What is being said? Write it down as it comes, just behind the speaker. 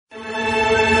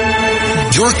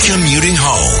You're commuting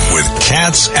home with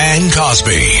Katz and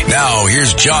Cosby. Now,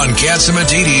 here's John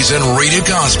Catsimatidis and Rita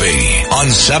Cosby on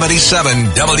 77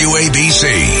 WABC.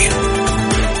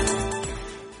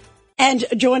 And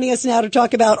joining us now to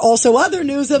talk about also other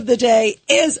news of the day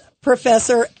is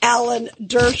Professor Alan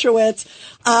Dershowitz.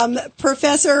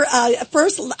 Professor,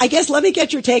 first, I guess let me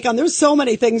get your take on, there's so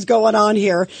many things going on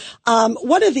here.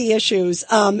 One of the issues,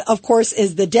 of course,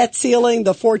 is the debt ceiling,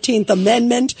 the 14th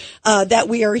Amendment, that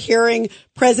we are hearing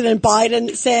President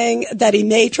Biden saying that he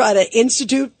may try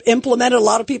to implement it. A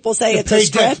lot of people say it's a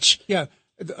stretch. Yeah.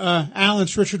 Alan,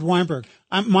 it's Richard Weinberg.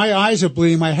 My eyes are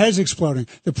bleeding. My head's exploding.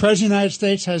 The President of the United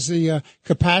States has the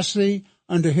capacity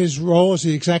under his role as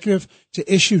the executive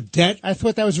to issue debt. I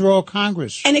thought that was the role of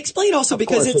Congress. And explain also,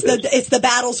 because it's the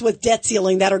battles with debt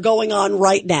ceiling that are going on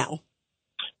right now.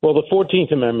 Well, the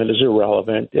 14th Amendment is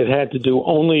irrelevant. It had to do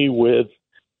only with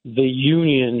the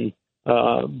Union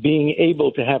being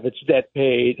able to have its debt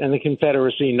paid and the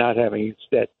Confederacy not having its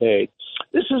debt paid.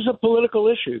 This is a political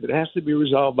issue that has to be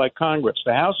resolved by Congress.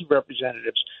 The House of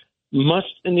Representatives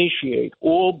must initiate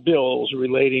all bills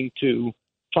relating to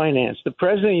finance. The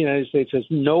President of the United States has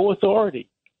no authority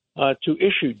to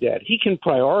issue debt. He can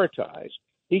prioritize.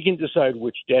 He can decide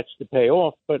which debts to pay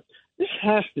off, but this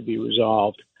has to be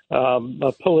resolved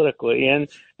politically, and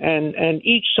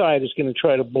each side is going to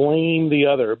try to blame the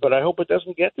other. But I hope it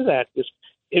doesn't get to that, because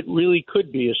it really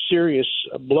could be a serious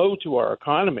blow to our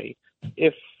economy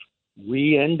if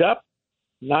we end up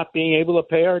not being able to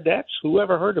pay our debts. Who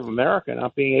ever heard of America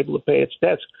not being able to pay its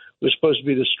debts? We're supposed to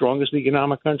be the strongest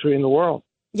economic country in the world.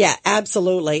 Yeah,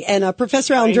 absolutely. And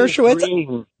Professor Alan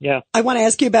Dershowitz, I want to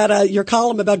ask you about your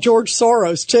column about George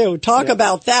Soros, too. Talk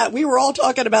about that. We were all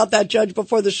talking about that, Judge,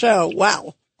 before the show.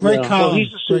 Wow. Great column. Well,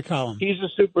 Great column. He's a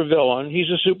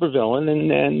supervillain.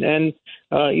 And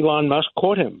Elon Musk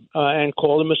caught him and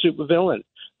called him a supervillain.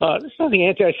 There's nothing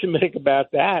anti-Semitic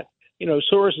about that. You know,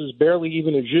 Soros is barely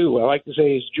even a Jew. I like to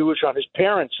say he's Jewish on his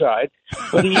parents' side,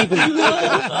 but he even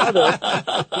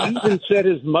said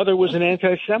his mother was an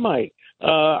anti-Semite.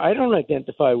 I don't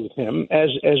identify with him as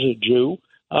a Jew,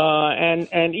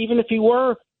 and even if he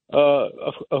were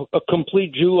a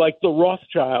complete Jew like the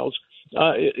Rothschilds,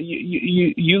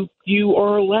 you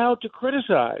are allowed to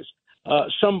criticize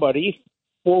somebody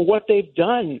for what they've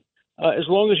done, as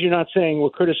long as you're not saying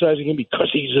we're criticizing him because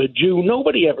he's a Jew.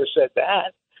 Nobody ever said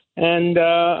that. And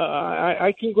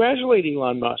I congratulate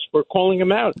Elon Musk for calling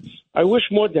him out. I wish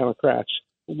more Democrats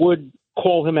would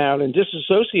call him out and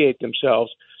disassociate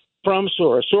themselves from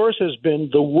Soros. Soros has been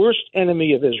the worst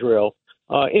enemy of Israel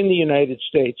in the United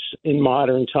States in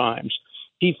modern times.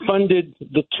 He funded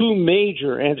the two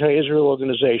major anti-Israel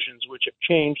organizations which have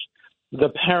changed the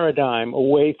paradigm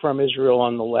away from Israel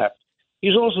on the left.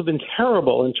 He's also been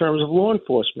terrible in terms of law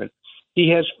enforcement. He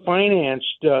has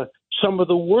financed some of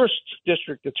the worst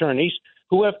district attorneys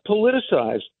who have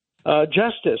politicized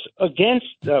justice against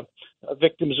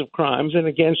victims of crimes and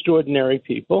against ordinary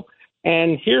people.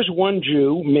 And here's one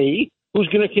Jew, me, who's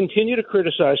going to continue to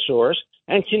criticize Soros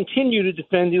and continue to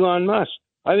defend Elon Musk.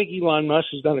 I think Elon Musk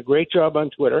has done a great job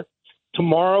on Twitter.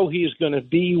 Tomorrow he is going to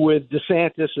be with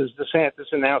DeSantis as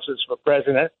DeSantis announces for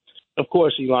president. Of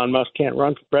course, Elon Musk can't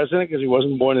run for president because he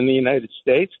wasn't born in the United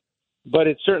States. But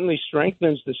it certainly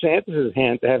strengthens DeSantis'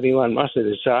 hand to have Elon Musk at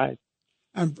his side.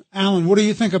 Alan, what do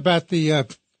you think about the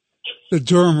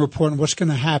Durham report and what's going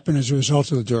to happen as a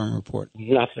result of the Durham report?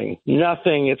 Nothing.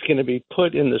 It's going to be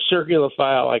put in the circular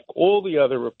file like all the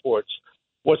other reports.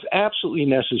 What's absolutely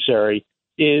necessary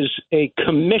is a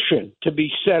commission to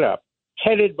be set up,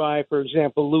 headed by, for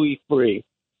example, Louis Freeh,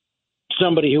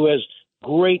 somebody who has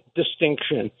great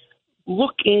distinction,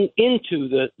 looking into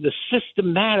the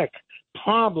systematic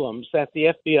problems that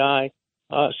the FBI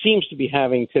seems to be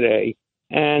having today.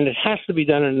 And it has to be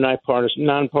done in a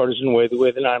nonpartisan way, the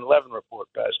way the 9/11 report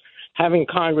does. Having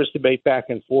Congress debate back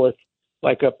and forth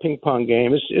like a ping pong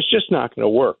game is just not going to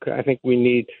work. I think we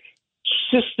need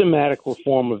systematic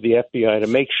reform of the FBI to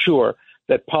make sure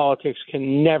that politics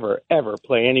can never, ever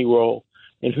play any role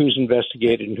in who's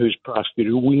investigated and who's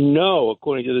prosecuted. We know,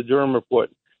 according to the Durham report,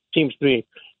 seems to be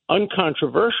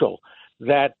uncontroversial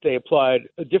that they applied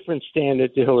a different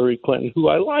standard to Hillary Clinton, who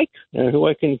I like and who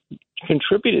I can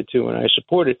contributed to and I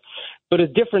supported, but a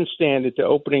different standard to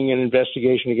opening an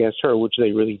investigation against her, which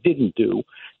they really didn't do,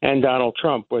 and Donald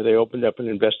Trump, where they opened up an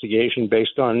investigation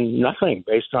based on nothing,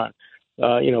 based on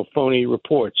phony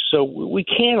reports. So we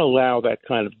can't allow that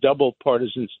kind of double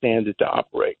partisan standard to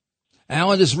operate.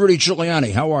 Alan, this is Rudy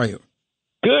Giuliani. How are you?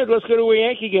 Good. Let's go to a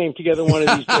Yankee game together one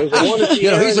of these days. I want to see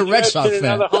he's a Red Sox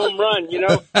fan. Another home run.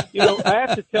 I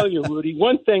have to tell you, Rudy,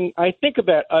 one thing I think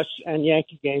about us and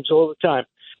Yankee games all the time.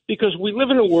 because we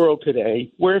live in a world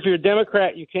today where if you're a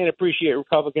Democrat, you can't appreciate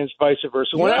Republicans, vice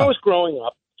versa. When I was growing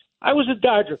up, I was a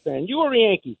Dodger fan. You were a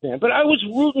Yankee fan, but I was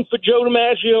rooting for Joe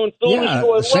DiMaggio and Phil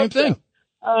Nestor. Same thing.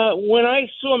 When I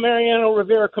saw Mariano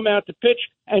Rivera come out to pitch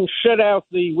and shut out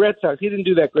the Red Sox, he didn't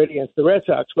do that great against the Red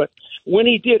Sox, but when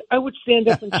he did, I would stand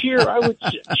up and cheer. I would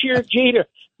cheer Jeter.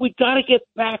 We got to get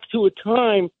back to a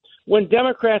time when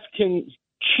Democrats can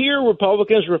cheer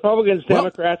Republicans,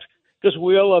 Democrats, because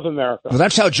we all love America. Well,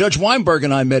 that's how Judge Weinberg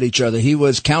and I met each other. He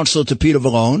was counsel to Peter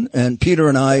Vallone, and Peter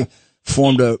and I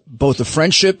formed both a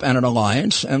friendship and an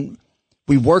alliance, and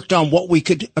we worked on what we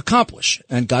could accomplish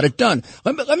and got it done.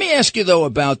 Let me ask you, though,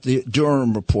 about the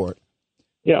Durham report.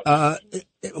 Yeah.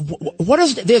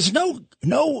 There's no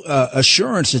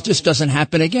assurance that this doesn't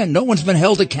happen again. No one's been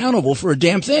held accountable for a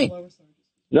damn thing.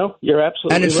 No, you're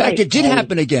absolutely right. And in fact, it did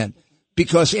happen again,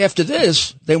 because after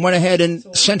this, they went ahead and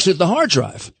censored the hard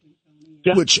drive,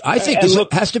 which I think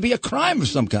has to be a crime of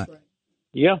some kind.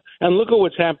 Yeah, and look at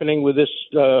what's happening with this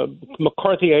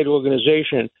McCarthyite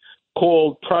organization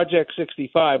called Project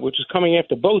 65, which is coming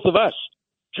after both of us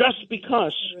just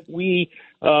because we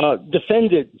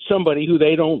defended somebody who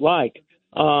they don't like.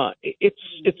 We're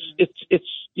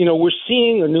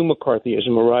seeing a new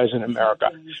McCarthyism arise in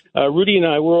America. Rudy and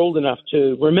I were old enough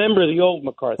to remember the old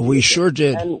McCarthyism. We sure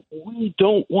did. And we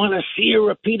don't want to see a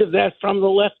repeat of that from the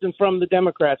left and from the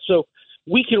Democrats. So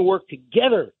we can work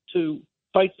together to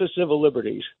fight for civil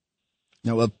liberties.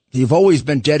 Now, well, you've always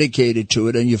been dedicated to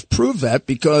it, and you've proved that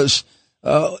because,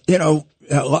 a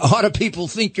lot of people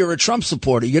think you're a Trump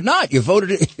supporter. You're not. You voted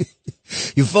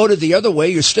the other way.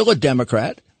 You're still a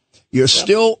Democrat. You're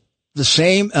still the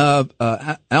same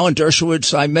Alan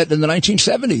Dershowitz I met in the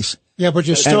 1970s. Yeah, but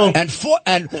you're still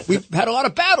and we've had a lot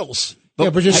of battles.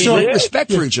 But you're still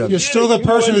respect for each other. You're still the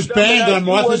person who's banned on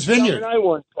Martha's Vineyard. I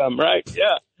want some, right?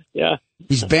 Yeah.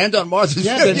 He's banned on Martha's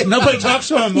Vineyard. Yeah, nobody talks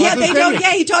to him.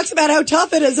 He talks about how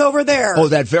tough it is over there. Oh,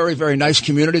 that very, very nice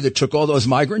community that took all those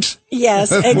migrants?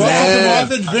 Yes, exactly.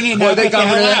 Martha's Vineyard. Boy, they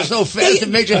got rid of that so fast it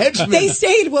made your head spin. They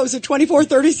stayed, 24,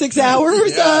 36 hours,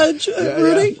 Rudy?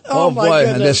 Yeah. Oh, my boy,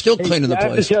 goodness. and they're still cleaning the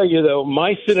place. I have to tell you, though,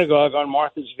 my synagogue on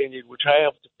Martha's Vineyard, which I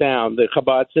helped found, the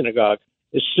Chabad synagogue,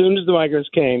 as soon as the migrants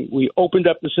came, we opened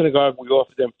up the synagogue. We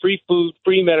offered them free food,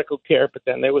 free medical care, but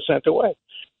then they were sent away.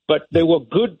 But there were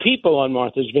good people on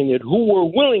Martha's Vineyard who were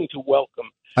willing to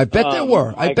welcome. I bet there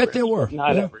were.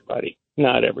 Not everybody.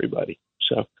 Not everybody.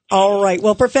 So. All right.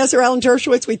 Well, Professor Alan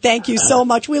Dershowitz, we thank you so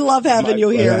much. We love having you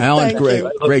here. Alan,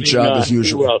 great job as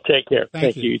usual. Well, take care.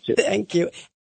 Thank you. You too. Thank you.